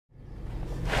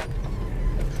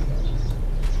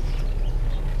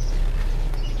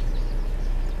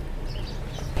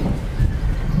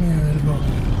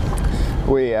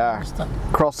We are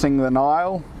crossing the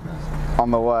Nile on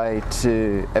the way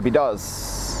to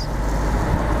Abydos.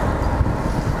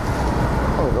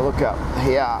 Have a look up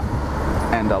here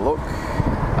and a look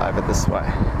over this way.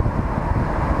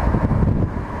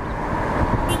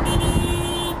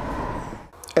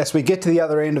 As we get to the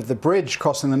other end of the bridge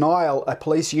crossing the Nile, a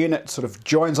police unit sort of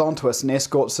joins onto us and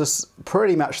escorts us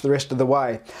pretty much the rest of the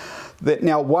way.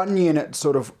 Now one unit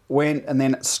sort of went and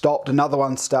then it stopped, another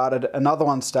one started, another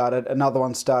one started, another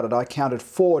one started. I counted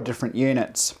 4 different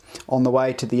units on the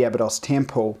way to the Abydos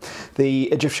temple. The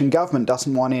Egyptian government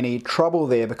doesn't want any trouble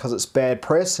there because it's bad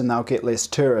press and they'll get less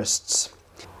tourists.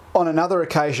 On another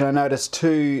occasion I noticed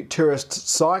 2 tourist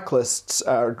cyclists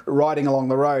riding along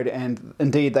the road, and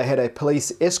indeed they had a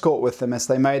police escort with them as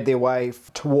they made their way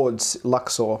towards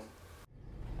Luxor.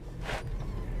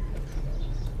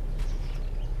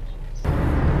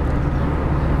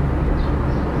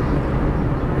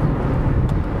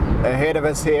 Ahead of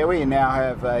us here we now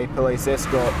have a police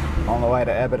escort on the way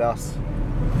to Abydos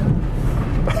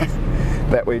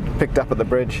that we picked up at the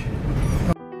bridge.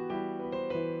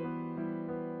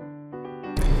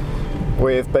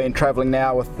 We've been travelling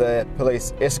now with the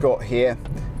police escort here,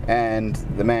 and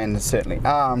the man is certainly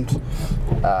armed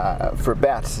for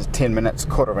about 10 minutes,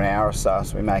 quarter of an hour or so,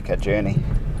 so we make our journey.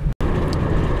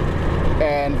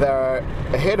 And they're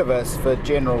ahead of us for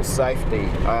general safety,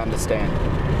 I understand.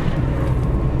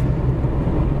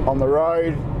 On the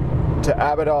road to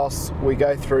Abydos we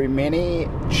go through many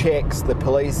checks. The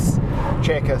police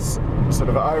check us sort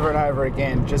of over and over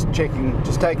again, just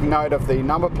taking note of the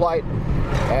number plate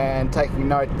and taking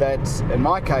note that in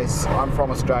my case I'm from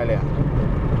Australia.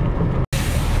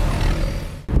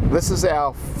 This is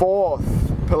our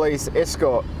 4th police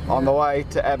escort on the way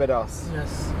to Abydos.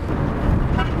 Yes.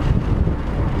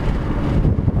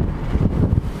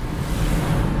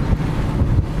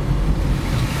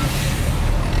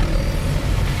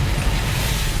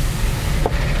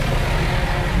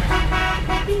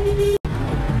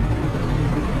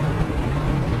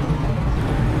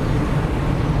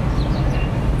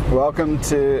 Welcome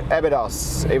to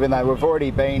Abydos, even though we've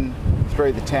already been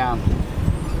through the town.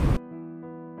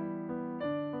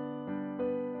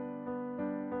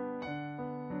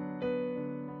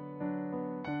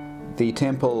 The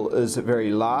temple is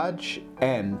very large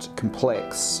and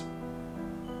complex.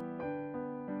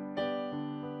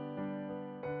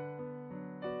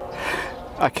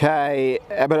 Okay,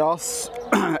 Abydos,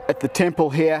 at the temple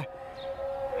here,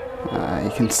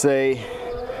 you can see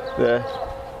the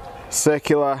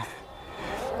circular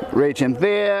region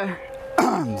there.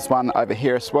 There's one over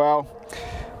here as well,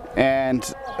 and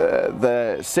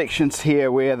the sections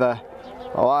here where the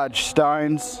large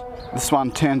stones, this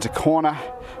one turns a corner,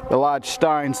 the large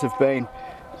stones have been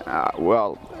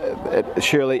well, it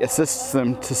surely assists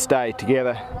them to stay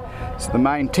together. So the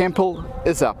main temple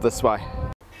is up this way.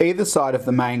 Either side of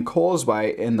the main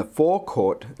causeway in the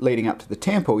forecourt leading up to the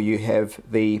temple you have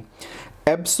the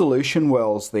absolution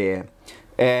wells there.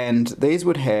 And these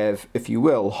would have, if you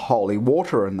will, holy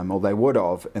water in them, or they would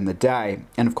have in the day.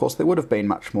 And of course they would have been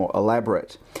much more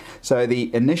elaborate. So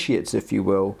the initiates, if you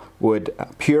will, would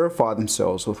purify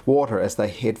themselves with water as they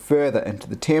head further into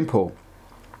the temple.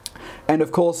 And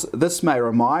of course this may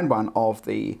remind one of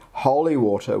the holy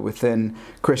water within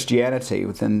Christianity,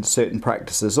 within certain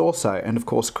practices also. And of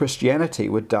course Christianity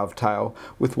would dovetail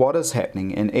with what is happening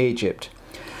in Egypt.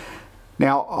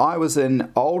 Now I was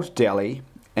in Old Delhi,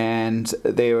 and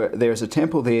there's a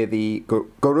temple there, the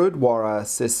Gurudwara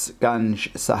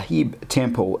Sisganj Sahib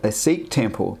temple, a Sikh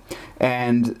temple,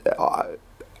 and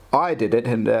I did it,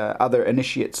 and other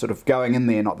initiates sort of going in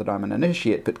there, not that I'm an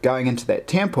initiate, but going into that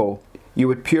temple, you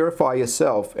would purify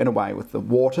yourself in a way with the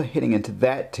water heading into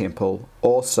that temple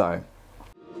also.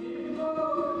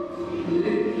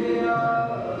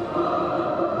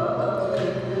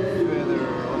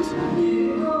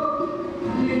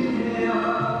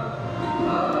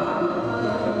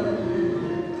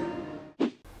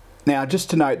 Now just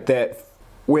to note that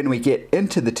when we get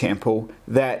into the temple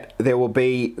that there will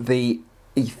be the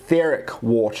etheric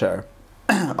water,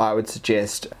 I would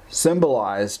suggest,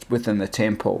 symbolized within the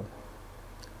temple,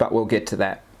 but we'll get to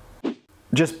that.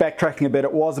 Just backtracking a bit,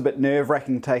 it was a bit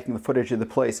nerve-wracking taking the footage of the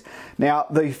police. Now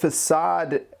the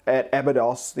facade at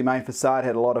Abydos, the main facade,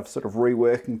 had a lot of sort of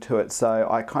reworking to it, so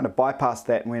I kind of bypassed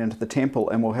that and went into the temple,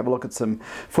 and we'll have a look at some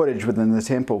footage within the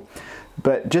temple.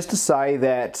 But just to say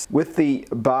that with the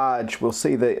barge, we'll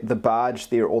see the barge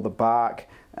there, or the bark,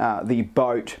 the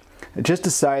boat. Just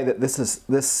to say that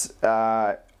this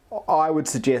I would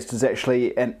suggest is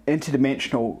actually an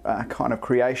interdimensional kind of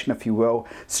creation, if you will,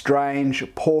 strange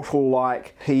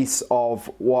portal-like piece of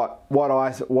what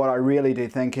I really do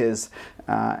think is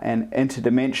an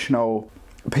interdimensional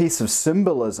piece of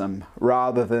symbolism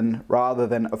rather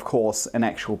than of course an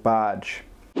actual barge.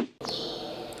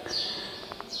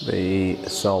 The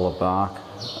solar bark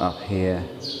up here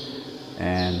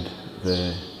and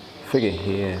the figure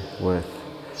here with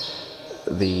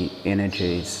the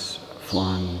energies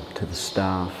flung to the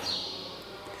staff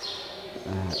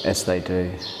as they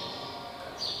do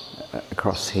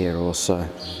across here also.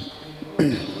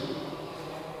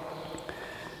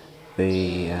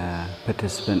 The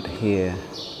participant here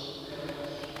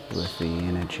with the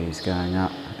energies going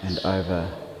up and over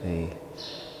the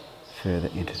further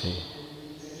entity.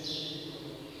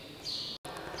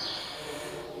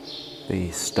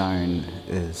 The stone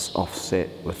is offset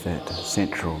with that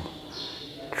central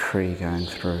tree going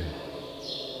through.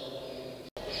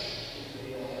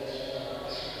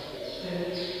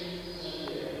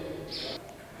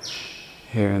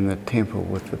 Here in the temple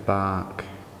with the bark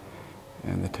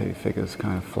and the two figures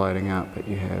kind of floating up, but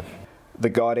you have the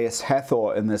goddess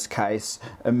Hathor in this case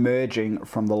emerging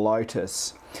from the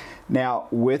lotus. Now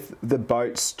with the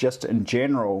boats just in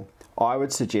general, I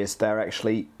would suggest they're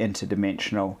actually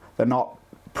interdimensional. They're not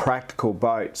practical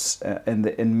boats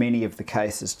in many of the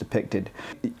cases depicted.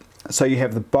 So you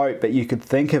have the boat, but you could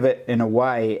think of it in a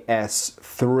way as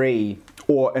three,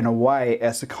 or in a way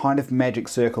as a kind of magic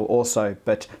circle also.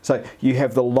 But so you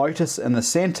have the lotus in the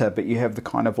center, but you have the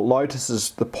kind of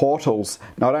lotuses, the portals,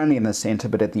 not only in the center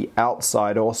but at the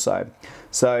outside also.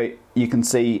 So you can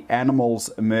see animals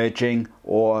emerging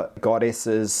or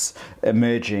goddesses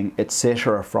emerging,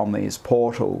 etc. from these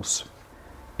portals.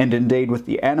 And indeed with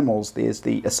the animals, there's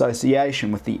the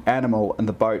association with the animal and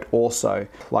the boat also,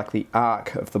 like the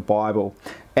Ark of the Bible.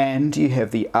 And you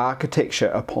have the architecture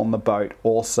upon the boat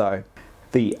also.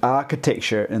 The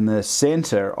architecture in the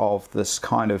center of this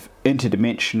kind of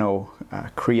interdimensional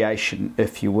creation,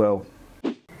 if you will.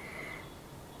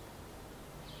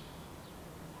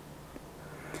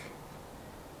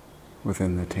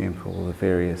 Within the temple, the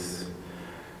various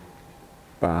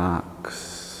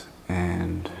barks,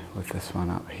 and with this one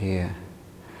up here,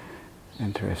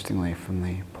 interestingly from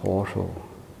the portal,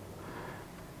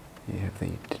 you have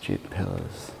the digit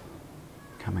pillars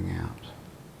coming out.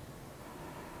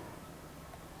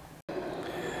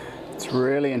 It's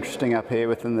really interesting up here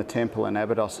within the temple in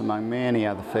Abydos, among many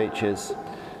other features,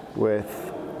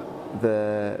 with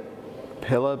the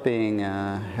pillar being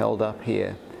held up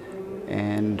here,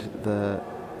 and the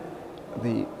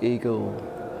eagle,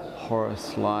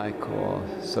 Horus-like or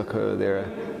Sukkot. There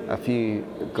are a few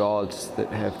gods that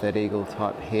have that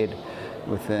eagle-type head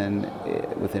within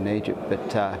Egypt,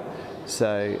 but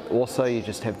so also you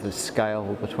just have the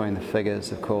scale between the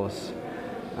figures, of course.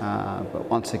 But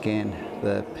once again,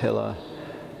 the pillar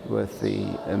with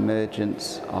the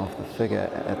emergence of the figure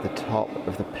at the top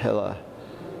of the pillar.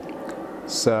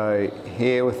 So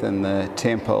here within the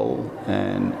temple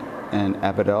in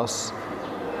Abydos,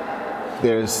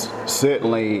 there's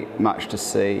certainly much to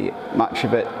see. Much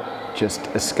of it just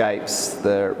escapes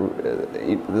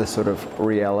the sort of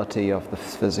reality of the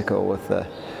physical, with the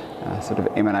sort of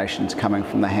emanations coming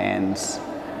from the hands.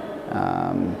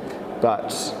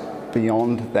 But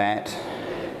beyond that,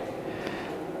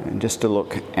 and just to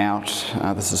look out,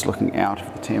 this is looking out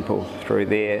of the temple through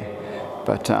there,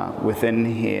 but within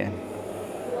here,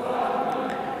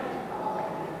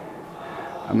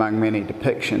 among many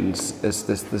depictions, is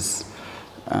this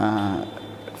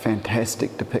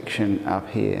fantastic depiction up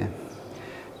here.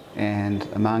 And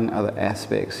among other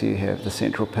aspects, you have the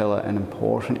central pillar, and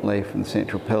importantly from the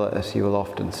central pillar, as you will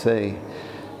often see,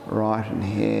 right in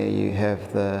here you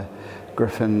have the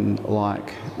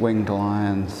griffin-like winged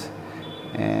lions,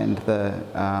 and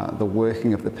the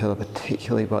working of the pillar,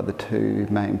 particularly by the two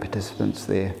main participants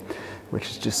there, which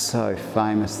is just so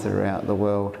famous throughout the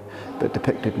world, but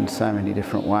depicted in so many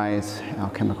different ways,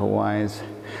 alchemical ways,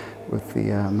 with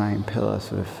the main pillar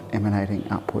sort of emanating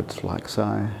upwards like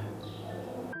so.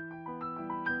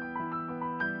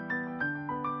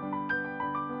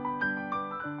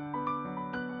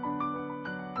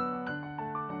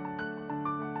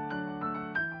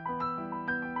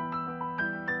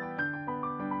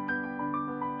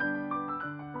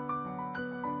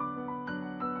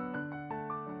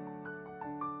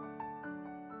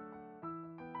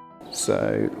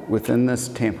 So within this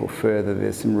temple further,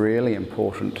 there's some really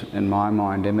important, in my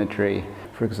mind, imagery.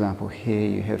 For example, here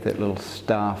you have that little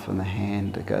staff in the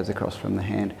hand that goes across from the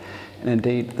hand. And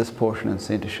indeed, this portion in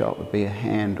centre shot would be a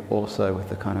hand also with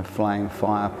the kind of flame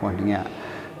fire pointing out.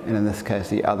 and in this case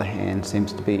the other hand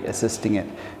seems to be assisting it,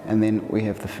 and then we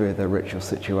have the further ritual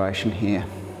situation here.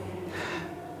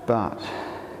 But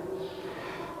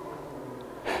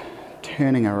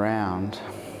turning around,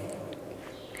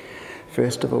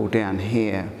 first of all down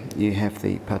here you have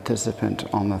the participant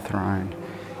on the throne,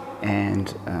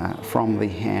 and from the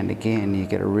hand again you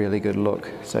get a really good look.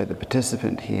 So the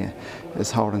participant here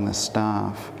is holding the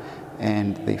staff,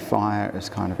 and the fire is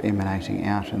kind of emanating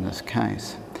out in this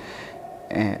case.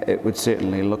 It would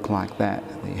certainly look like that.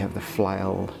 You have the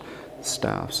flailed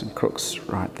staffs and crooks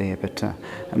right there, but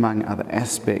among other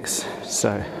aspects,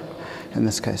 so in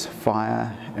this case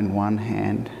fire in one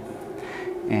hand,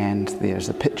 and there's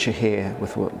a pitcher here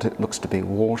with what looks to be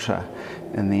water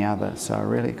in the other, so a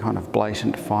really kind of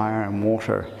blatant fire and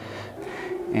water.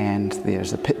 And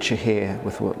there's a pitcher here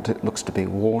with what looks to be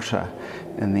water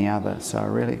in the other, so a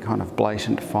really kind of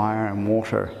blatant fire and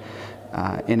water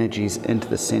energies into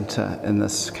the centre in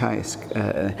this case,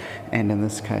 and in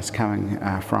this case coming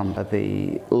from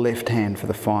the left hand for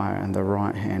the fire and the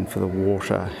right hand for the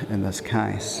water in this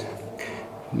case.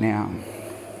 Now,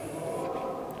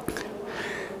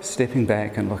 stepping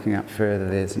back and looking up further,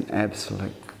 there's an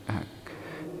absolute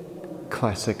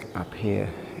classic up here,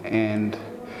 and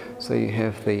so you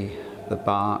have the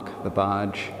bark, the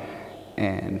barge,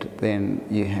 and then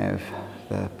you have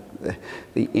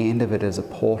the end of it is a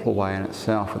portal way in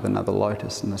itself, with another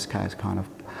lotus in this case kind of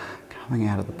coming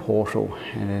out of the portal,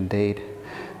 and indeed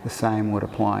the same would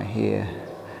apply here,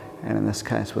 and in this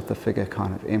case with the figure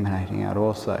kind of emanating out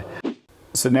also.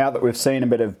 So now that we've seen a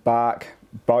bit of bark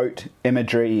boat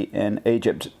imagery in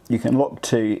Egypt, you can look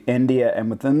to India,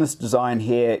 and within this design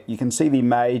here you can see the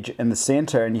mage in the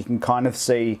center, and you can kind of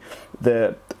see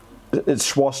it's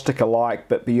swastika like,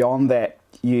 but beyond that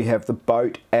you have the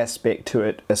boat aspect to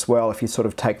it as well, if you sort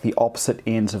of take the opposite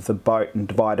ends of the boat and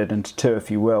divide it into two,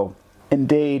 if you will.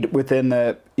 Indeed,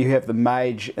 within you have the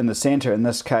mage in the center, in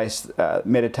this case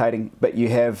meditating, but you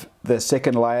have the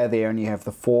second layer there, and you have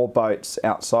the four boats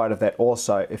outside of that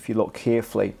also, if you look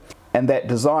carefully. And that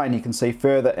design you can see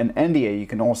further in India, you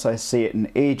can also see it in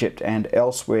Egypt and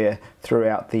elsewhere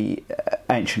throughout the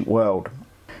ancient world.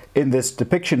 In this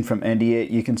depiction from India,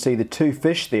 you can see the two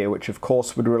fish there, which of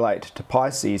course would relate to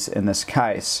Pisces in this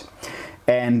case.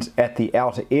 And at the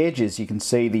outer edges, you can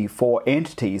see the four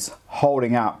entities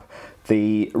holding up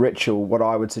the ritual, what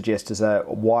I would suggest is a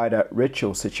wider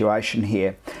ritual situation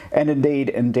here. And indeed,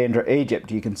 in Dendra,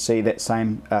 Egypt, you can see that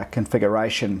same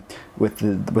configuration with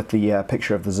the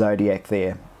picture of the zodiac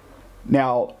there.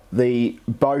 Now, the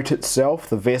boat itself,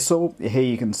 the vessel, here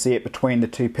you can see it between the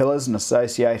two pillars and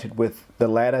associated with the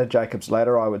ladder, Jacob's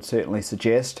ladder, I would certainly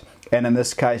suggest. And in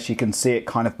this case, you can see it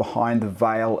kind of behind the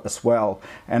veil as well.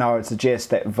 And I would suggest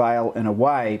that veil, in a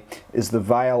way, is the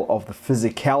veil of the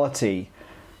physicality,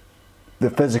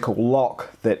 the physical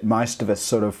lock that most of us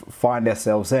sort of find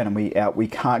ourselves in, and we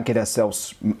can't get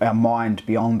our mind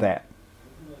beyond that.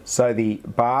 So the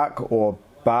bark or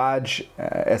barge,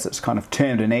 as it's kind of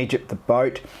termed in Egypt, the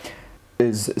boat,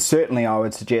 is certainly, I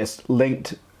would suggest,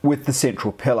 linked with the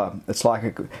central pillar. It's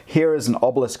like here is an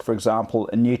obelisk, for example,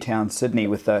 in Newtown, Sydney,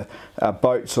 with a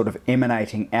boat sort of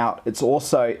emanating out. It's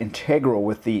also integral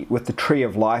with the tree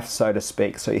of life, so to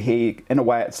speak. So here, in a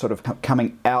way, it's sort of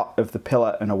coming out of the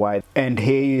pillar in a way. And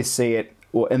here you see it,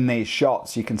 or in these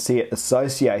shots, you can see it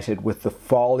associated with the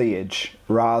foliage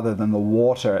rather than the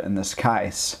water in this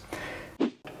case.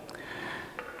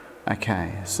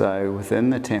 Okay, so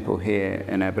within the temple here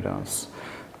in Abydos,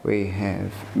 we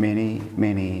have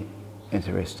many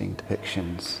interesting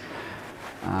depictions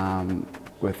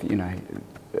with,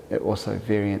 also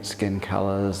variant skin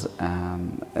colours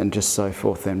and just so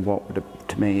forth, and what would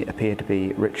to me appear to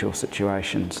be ritual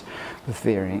situations with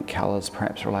variant colours,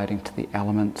 perhaps relating to the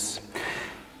elements.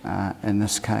 In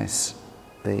this case,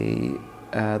 the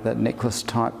necklace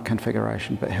type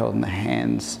configuration, but held in the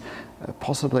hands,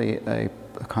 possibly a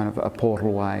kind of a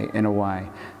portal way, in a way,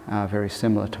 very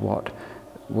similar to what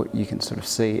you can sort of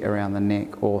see around the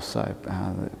neck also,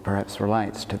 that perhaps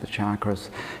relates to the chakras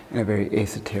in a very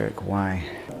esoteric way.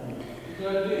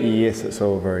 Yes, it's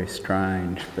all very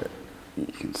strange, but you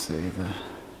can see the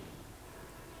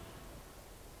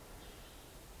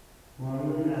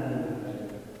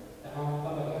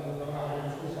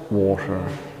water,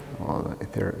 or the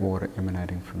etheric water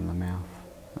emanating from the mouth.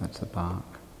 That's the bark.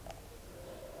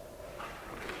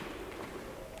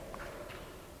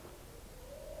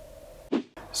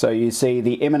 So you see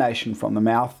the emanation from the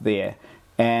mouth there,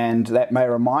 and that may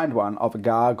remind one of a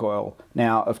gargoyle.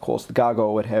 Now, of course, the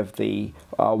gargoyle would have the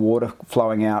water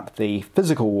flowing out, the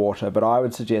physical water, but I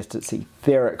would suggest it's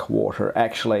etheric water.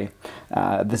 Actually,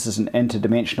 this is an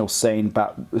interdimensional scene,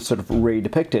 but sort of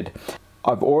re-depicted.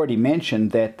 I've already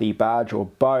mentioned that the barge or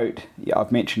boat,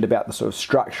 I've mentioned about the sort of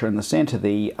structure in the centre,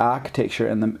 the architecture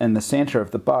in the centre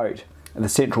of the boat, the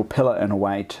central pillar in a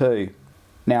way too.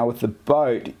 Now with the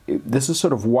boat, this is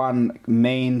sort of one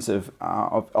means of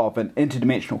an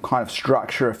interdimensional kind of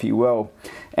structure, if you will,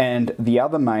 and the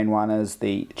other main one is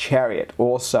the chariot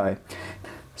also.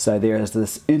 So there is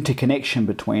this interconnection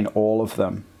between all of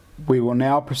them. We will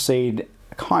now proceed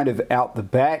kind of out the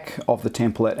back of the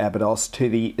temple at Abydos to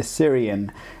the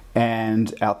Assyrian,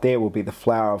 and out there will be the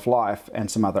Flower of Life and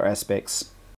some other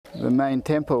aspects. The main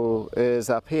temple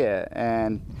is up here,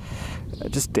 and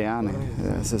just down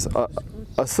here, this is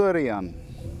Assyrian,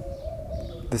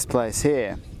 this place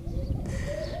here.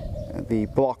 The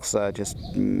blocks are just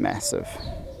massive.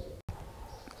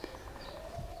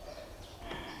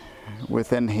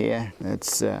 Within here,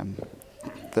 it's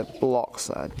the blocks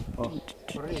are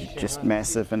just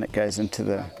massive, and it goes into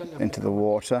the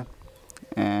water.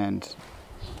 And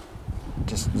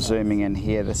just zooming in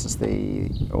here, this is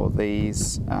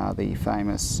these are the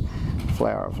famous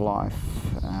Flower of Life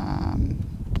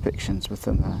depictions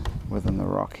within the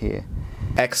rock here.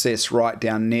 Access right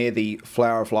down near the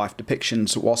Flower of Life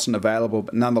depictions wasn't available,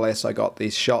 but nonetheless I got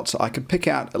these shots. I could pick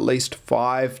out at least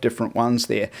 5 different ones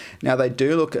there. Now they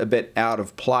do look a bit out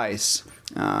of place,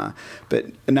 but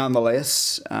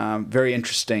nonetheless very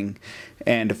interesting,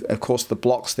 and of course the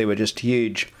blocks there were just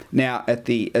huge. Now at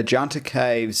the Ajanta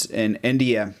caves in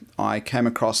India, I came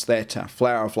across that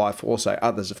Flower of Life. Also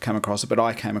others have come across it, but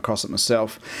I came across it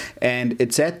myself, and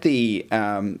it's at the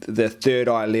third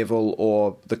eye level,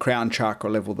 or the crown chakra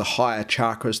level, the higher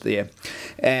chakras there.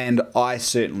 And I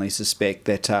certainly suspect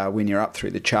that when you're up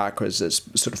through the chakras, it's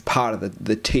sort of part of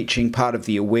the teaching, part of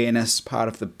the awareness, part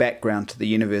of the background to the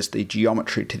universe, the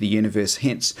geometry to the universe.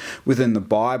 Hence, within the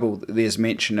Bible, there's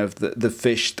mention of the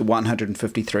fish, the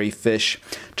 153 fish,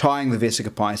 tying the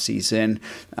Vesica Pisces in,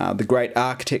 the great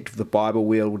architect of the Bible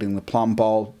wielding the plumb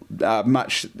bowl,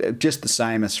 much just the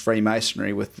same as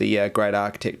Freemasonry with the great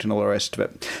architect and all the rest of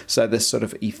it. So this sort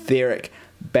of etheric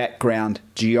background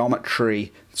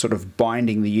geometry sort of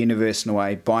binding the universe in a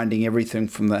way, binding everything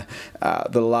from the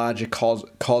larger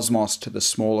cosmos to the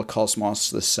smaller cosmos,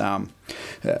 this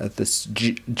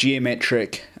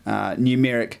geometric,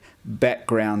 numeric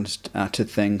background to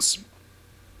things.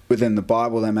 Within the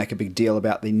Bible, they make a big deal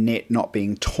about the net not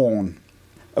being torn.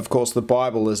 Of course, the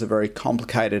Bible is a very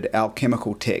complicated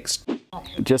alchemical text.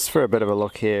 Just for a bit of a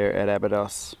look here at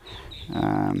Abydos,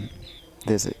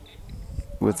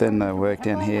 within the work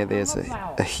down here, there's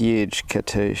a huge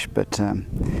cartouche, but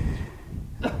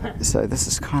so this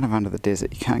is kind of under the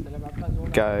desert. You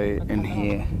can't go in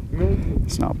here.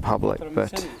 It's not public,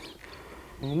 but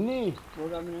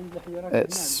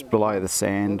it's below the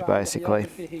sand, basically,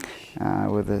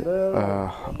 with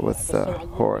the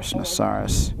Horus and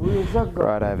Osiris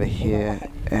right over here,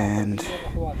 and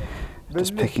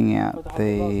just picking out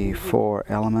the 4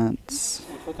 elements.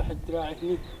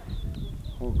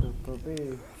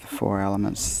 The 4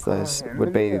 elements, those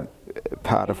would be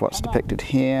part of what's depicted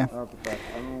here,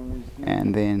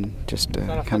 and then just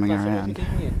coming around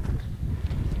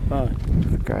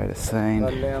the greater scene,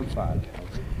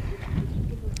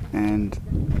 and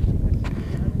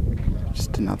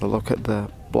just another look at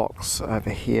the blocks over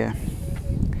here,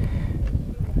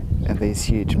 and these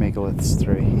huge megaliths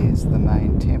through here. So the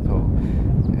main temple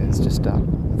is just up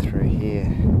through here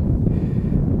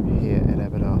at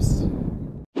Abydos.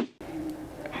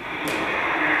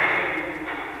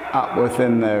 Up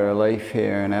within the relief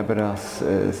here in Abydos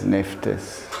is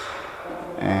Nephthys,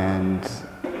 and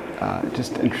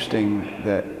just interesting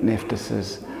that Nephthys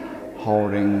is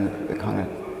holding the kind of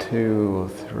 2 or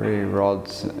 3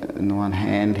 rods in one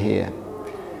hand here,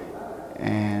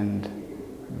 and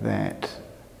that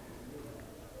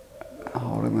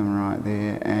holding them right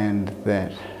there, and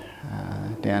that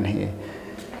down here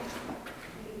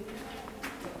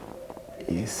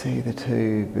you see the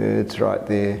 2 birds right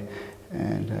there,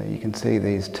 and you can see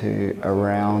these 2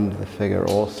 around the figure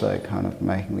also, kind of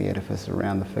making the edifice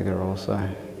around the figure also.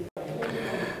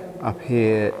 Up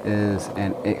here is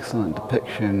an excellent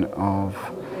depiction of,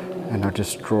 and I'll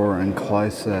just draw in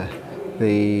closer,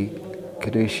 the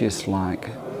caduceus-like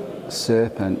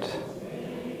serpent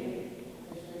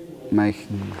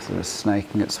sort of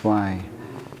snaking its way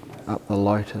up the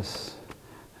lotus,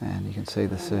 and you can see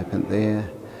the serpent there.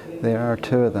 There are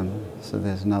 2 of them, so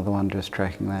there's another one just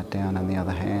tracking that down in the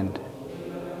other hand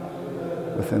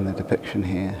within the depiction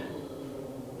here.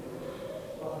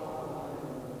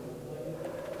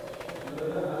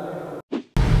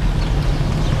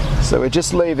 So we're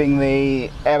just leaving the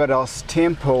Abydos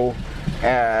temple.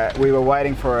 We were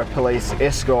waiting for a police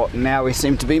escort, and now we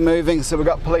seem to be moving, so we've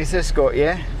got police escort,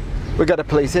 yeah? We got a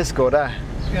police escort, eh?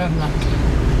 Yeah.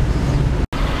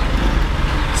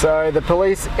 So the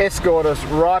police escort is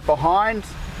right behind,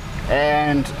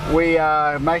 and we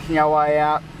are making our way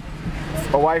out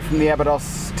away from the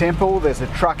Abydos temple. There's a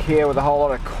truck here with a whole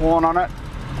lot of corn on it.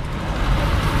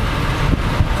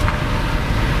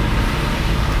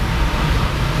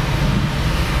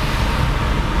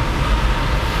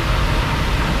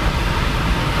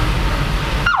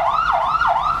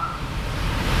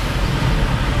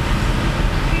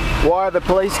 Why are the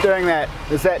police doing that?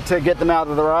 Is that to get them out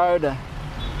of the road?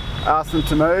 Ask them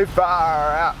to move?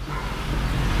 Far out.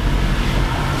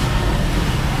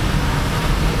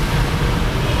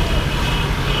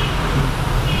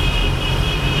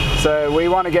 So we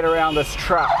want to get around this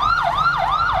truck.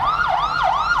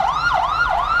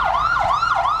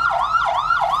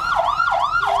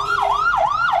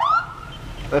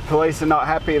 The police are not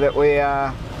happy that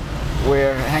we're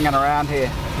hanging around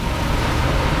here.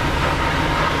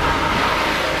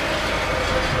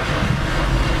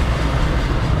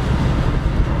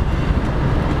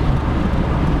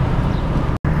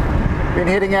 Been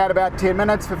heading out about 10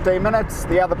 minutes, 15 minutes.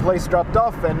 The other police dropped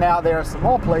off, and now there are some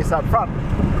more police up front.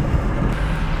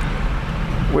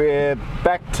 We're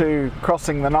back to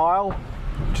crossing the Nile,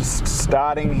 just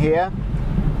starting here,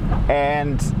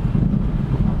 and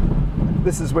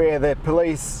this is where the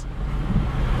police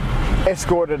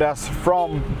escorted us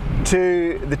from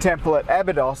to the temple at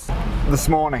Abydos this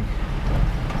morning.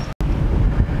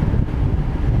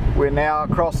 We're now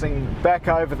crossing back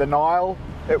over the Nile.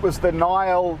 It was the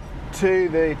Nile to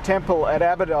the temple at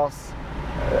Abydos,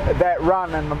 that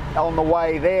run, and on the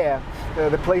way there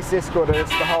the police escorted us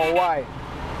the whole way,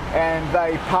 and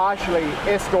they partially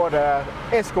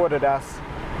escorted us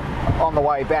on the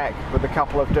way back with a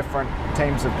couple of different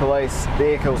teams of police,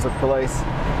 vehicles of police.